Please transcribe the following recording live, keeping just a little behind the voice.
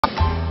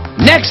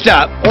Next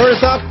up,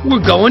 Order's up.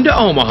 we're going to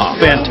Omaha.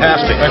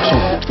 Fantastic.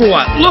 Excellent. For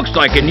what looks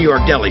like a New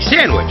York deli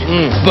sandwich,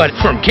 but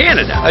from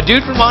Canada. A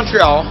dude from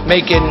Montreal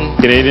making...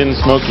 Canadian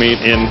smoked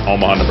meat in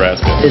Omaha,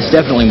 Nebraska. It's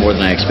definitely more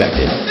than I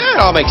expected. It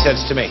all makes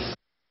sense to me.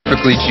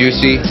 Perfectly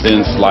juicy.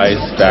 Thin slice,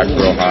 stacked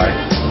real high.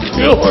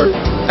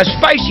 A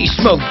spicy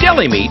smoked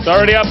deli meat It's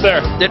already up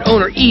there. that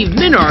owner Yves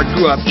Minard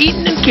grew up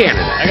eating in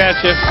Canada. I got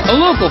you. A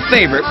local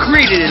favorite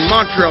created in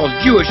Montreal's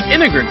Jewish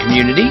immigrant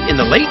community in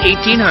the late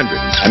 1800s.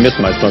 I miss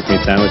my smoked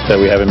meat sandwich that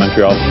we have in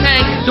Montreal.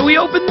 So he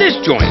opened this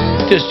joint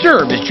to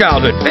serve his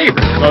childhood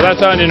favorite Oh,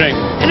 that's on your name.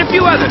 and a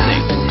few other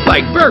things,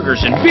 like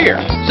burgers and beer.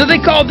 So they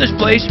called this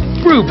place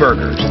Brew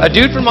Burgers. A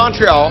dude from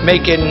Montreal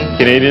making...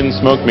 Canadian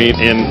smoked meat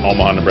in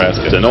Omaha,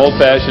 Nebraska. It's an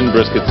old-fashioned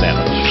brisket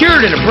sandwich.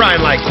 Cured in a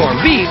brine like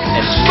corned beef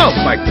and smoked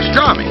like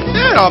pastrami.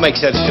 It all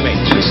makes sense to me.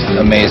 Just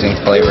amazing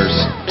flavors.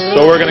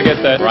 So we're going to get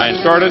that brine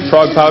started.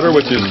 Frog powder,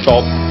 which is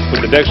salt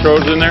with the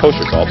dextrose in there.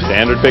 Kosher salt.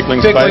 Standard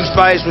pickling Pickling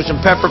spice. spice with some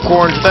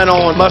peppercorns,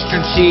 fennel, and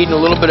mustard seed, and a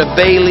little bit of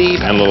bay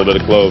leaf. And a little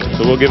bit of clove.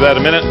 So we'll give that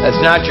a minute. That's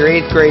not your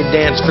 8th grade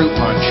dance fruit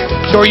punch.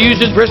 So we're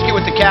using brisket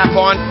with the cap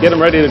on. Get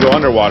them ready to go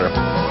underwater.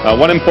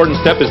 One important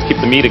step is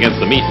keep the meat against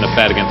the meat and the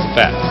fat against the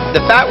fat.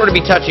 The fat were to be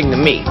touching the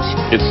meat.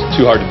 It's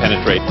too hard to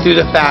penetrate Through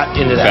the fat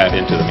into that. fat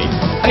into the meat.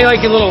 How you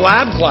like your little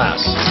lab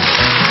class?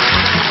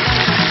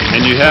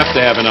 And you have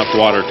to have enough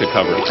water to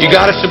cover it. You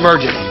gotta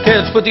submerge it. Okay,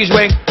 let's put these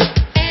away.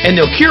 And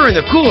they'll cure in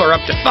the cooler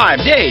up to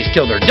 5 days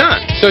till they're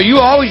done. So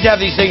you always have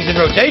these things in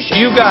rotation.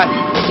 You've got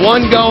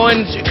one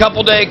going, a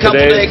couple day,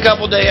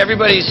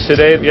 everybody's...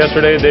 Today,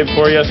 yesterday, the day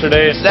before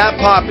yesterday, It's that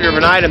popular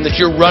of an item that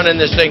you're running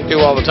this thing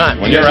through all the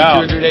time. When You you're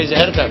gotta out. do 2 or 3 days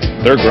ahead of time.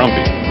 they're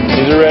grumpy.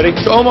 These are ready?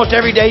 So almost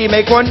every day you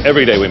make one?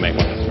 Every day we make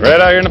one. Right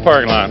out here in the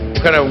parking lot.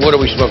 What are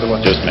we smoking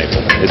with? Just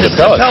maple. It's This a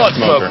is a pellet, pellet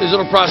smoke. smoker. These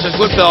little processed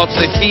wood pellets,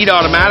 they feed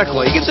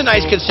automatically. It gets a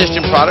nice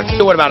consistent product.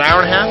 So what, about an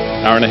hour and a half?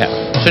 Hour and a half.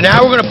 So now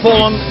we're going to pull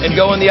them and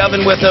go in the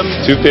oven with them.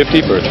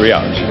 250 for 3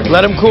 hours.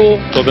 Let them cool.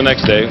 Till the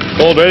next day.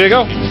 Cold, ready to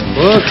go.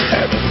 Look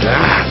at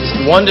that.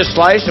 One to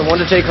slice and one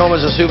to take home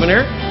as a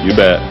souvenir. You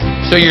bet.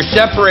 So you're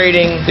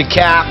separating the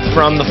cap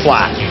from the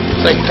flat.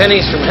 It's like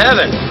pennies from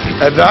heaven.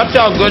 If that's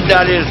how good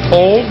that is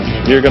cold.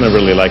 You're going to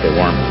really like it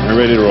warm. We're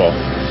ready to roll.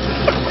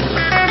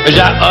 Is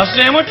that a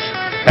sandwich?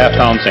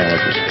 Half-pound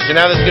sandwiches. So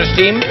now this is going to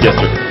steam? Yes,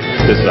 sir.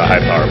 This is a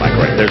high-power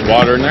microwave. There's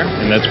water in there,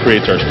 and that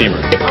creates our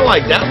steamer. I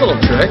like that little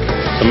trick.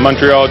 Some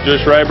Montreal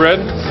Jewish rye bread.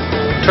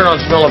 Turn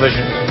on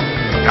smell-o-vision.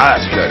 Ah,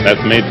 that's good.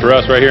 That's made for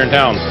us right here in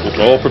town. With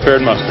the whole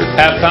prepared mustard.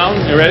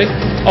 Half-pound, you ready?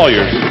 All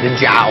yours. The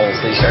jowls,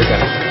 they start to...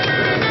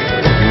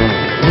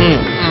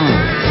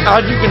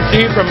 As you can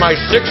see from my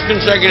 6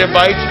 consecutive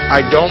bites,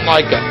 I don't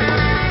like it.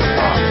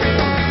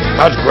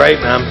 That's great,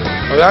 man.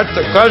 Well, that's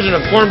the cousin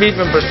of corned beef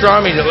and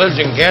pastrami that lives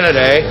in Canada,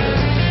 eh?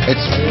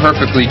 It's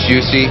perfectly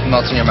juicy.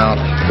 Melts in your mouth.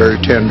 Very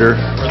tender.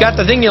 It's got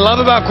the thing you love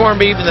about corned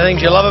beef and the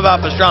things you love about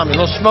pastrami. A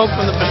little smoke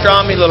from the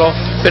pastrami, a little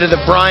bit of the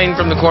brine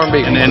from the corned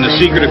beef. And the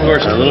secret, of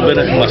course, is a little bit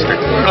of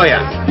mustard. Oh,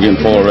 yeah. You're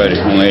getting full already.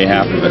 Only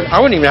half of it. I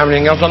wouldn't even have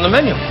anything else on the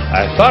menu.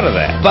 I thought of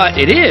that. But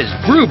it is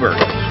Brew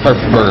Burgers,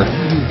 Perfect burger.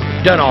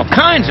 done all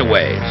kinds of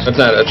ways. It's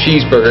not a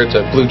cheeseburger, it's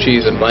a blue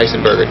cheese and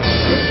bison burger.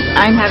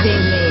 I'm having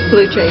the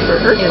blue jay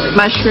burger. It's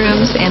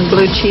mushrooms and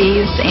blue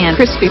cheese and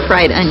crispy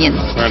fried onions.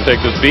 We're going to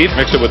take this beef,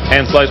 mix it with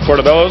hand-sliced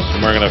portobellos,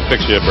 and we're going to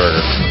fix you a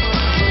burger.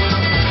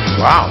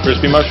 Wow.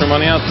 Crispy mushroom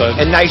on the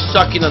outside. And nice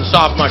succulent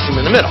soft mushroom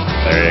in the middle.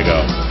 There you go.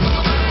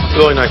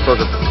 Really nice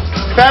burger.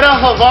 Feta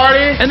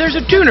Havarti. And there's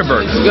a tuna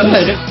burger,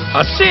 Good.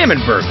 a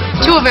salmon burger,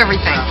 2 of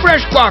everything.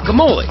 fresh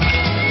guacamole,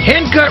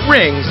 hand-cut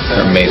rings,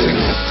 They're amazing.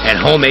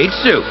 and homemade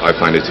soup. I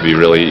find it to be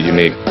really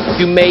unique.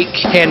 You make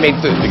handmade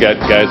food. We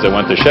got guys that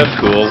went to chef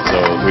school, so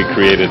we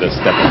created a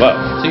step above.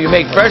 So you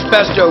make fresh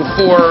pesto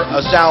for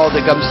a salad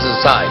that comes to the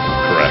side.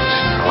 Correct.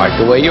 I like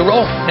the way you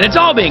roll. And it's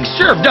all being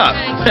served up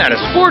at a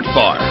sports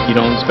bar. You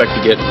don't expect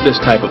to get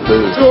this type of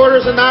food.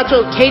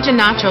 Cajun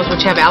nachos,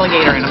 which have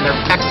alligator in them.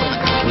 They're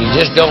excellent. You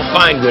just don't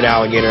find good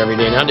alligator every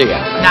day now, do you?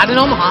 Not in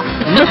Omaha.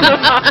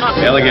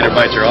 Alligator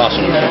bites are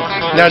awesome.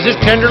 Now, is this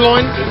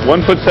tenderloin?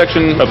 1 foot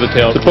section of the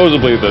tail,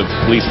 supposedly the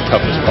least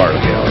toughest part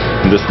of the alligator.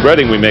 And this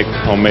breading we make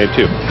homemade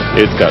too.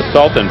 It's got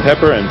salt and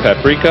pepper and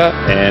paprika,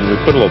 and we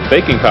put a little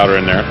baking powder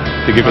in there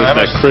to give us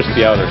that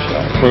crispy outer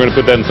shell. We're going to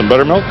put that in some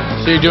buttermilk.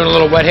 So you're doing a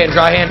little wet hand,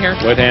 dry hand here?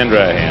 Wet hand,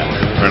 dry hand.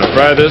 We're going to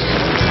fry this.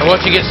 And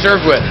what you get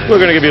served with?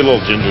 We're going to give you a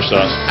little ginger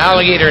sauce.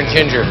 Alligator and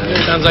ginger.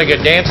 Sounds like a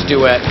dance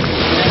duet.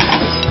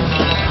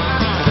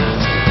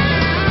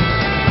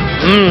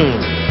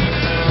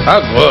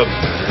 That's good.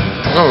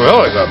 Oh,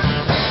 really good.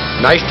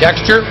 Nice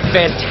texture,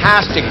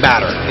 fantastic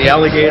batter. The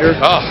alligator.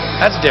 Oh,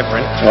 that's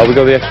different. Well, we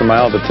go the extra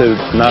mile, but to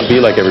not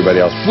be like everybody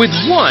else. With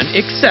one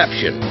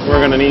exception. We're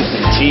going to need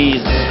some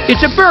cheese.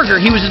 It's a burger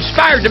he was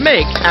inspired to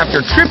make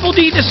after Triple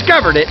D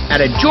discovered it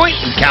at a joint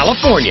in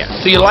California.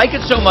 So you like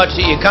it so much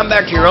that you come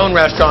back to your own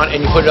restaurant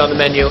and you put it on the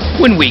menu.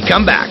 When we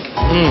come back.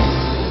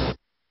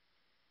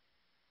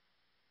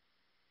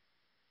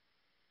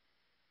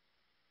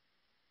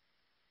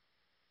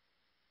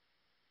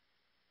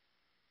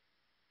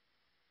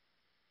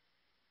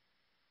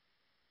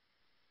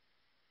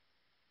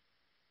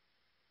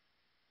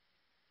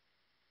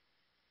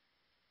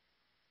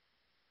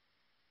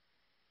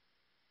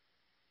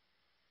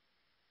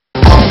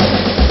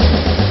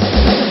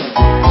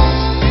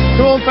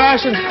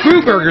 old-fashioned?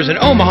 Brewburgers in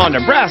Omaha,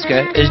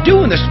 Nebraska is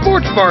doing the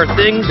sports bar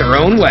thing their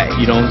own way.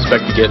 You don't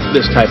expect to get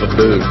this type of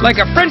food. Like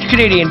a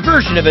French-Canadian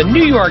version of a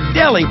New York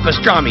deli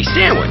pastrami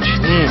sandwich.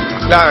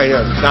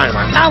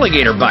 Dynamite.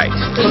 Alligator bites.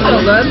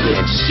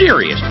 And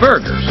serious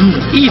burgers.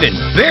 Even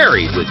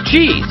varied with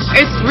cheese.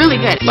 It's really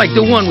good. Like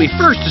the one we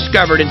first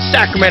discovered in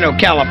Sacramento,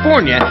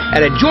 California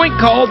at a joint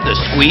called the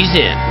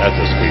Squeeze-In. That's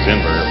a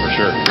squeeze-in burger for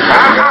sure.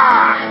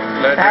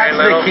 That's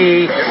the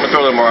key. I'm gonna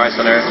throw a little more ice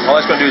on there. All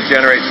it's gonna do is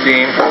generate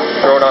steam.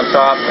 Throw it on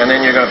top, and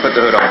then you're gonna put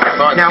the hood on.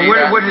 Fun, Now, see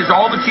that? what does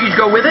all the cheese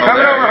go with it? Oh,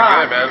 there, you're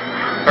good, man.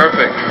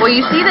 Perfect. Well,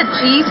 you see the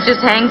cheese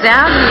just hangs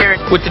out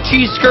here. With the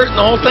cheese skirt and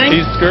the whole thing?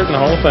 Cheese skirt and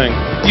the whole thing.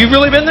 You've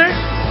really been there?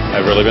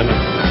 I've really been there.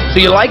 So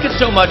you like it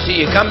so much that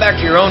you come back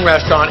to your own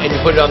restaurant and you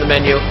put it on the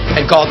menu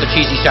and call it the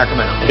Cheesy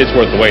Sacramento. It's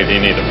worth the wait. You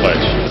need a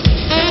pledge.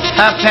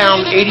 Half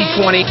pound,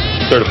 80/20.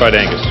 Certified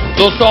Angus.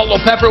 Little salt,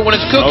 little pepper when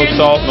it's No cooking.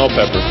 salt, no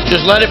pepper.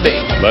 Just let it be.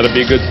 Let it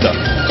be good stuff.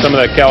 Some of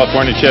that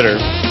California cheddar.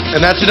 And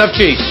that's enough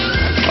cheese.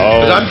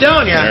 Oh, 'Cause I'm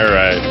telling you. All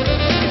right.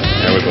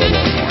 There we go a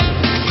little more.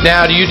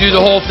 Now, do you do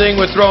the whole thing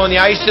with throwing the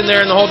ice in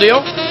there and the whole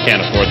deal?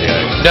 Can't afford the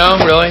ice. No,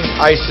 really?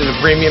 Ice is a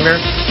premium here.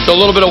 So a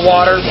little bit of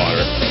water.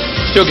 Water.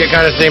 Still get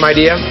kind of the same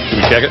idea. Should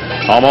we check it?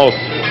 Almost.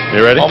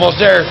 You ready? Almost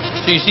there.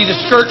 So you see the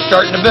skirt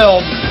starting to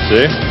build.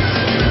 See?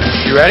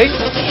 You ready?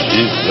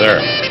 She's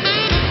there.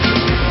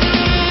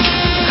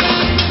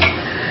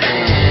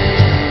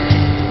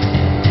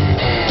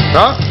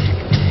 Huh?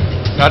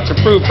 That's the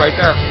proof right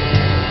there.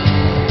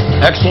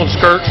 Excellent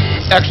skirt,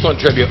 excellent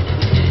tribute.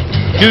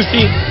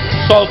 Juicy,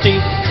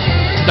 salty,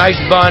 nice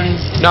bun,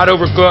 not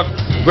overcooked,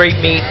 great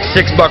meat,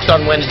 $6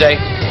 on Wednesday.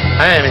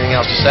 I don't have anything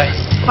else to say.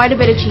 Quite a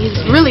bit of cheese.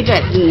 Really good.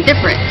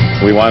 Different.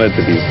 We wanted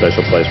to be a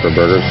special place for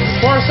burgers.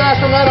 For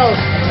Sacramento.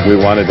 We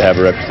wanted to have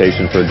a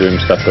reputation for doing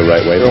stuff the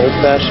right way.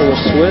 Old-fashioned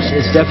Swiss.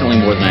 It's definitely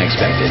more than I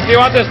expected. Do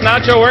you want this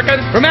nacho working?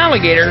 From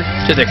alligator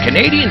to the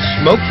Canadian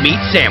smoked meat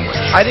sandwich.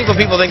 I think when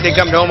people think they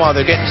come to Omaha,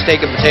 they're getting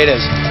steak and potatoes.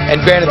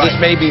 And granted, this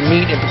may be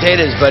meat and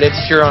potatoes, but it's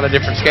sure on a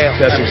different scale.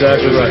 That's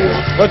exactly right.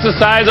 What's the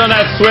size on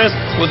that Swiss?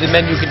 Will the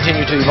menu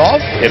continue to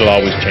evolve? It'll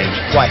always change.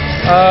 Why?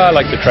 I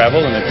like to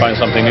travel and then find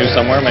something new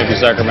somewhere. Maybe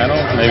Sacramento,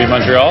 maybe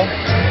Montreal.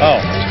 Oh,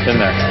 it's been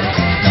there.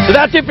 So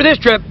that's it for this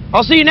trip.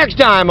 I'll see you next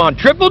time on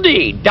Triple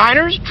D,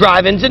 Diners,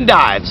 Drive-Ins, and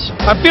Dives.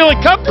 I'm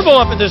feeling comfortable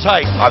up at this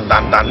height. Dun,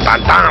 dun, dun, dun,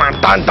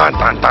 dun, dun, dun,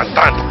 dun, dun,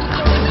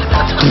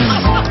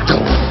 dun.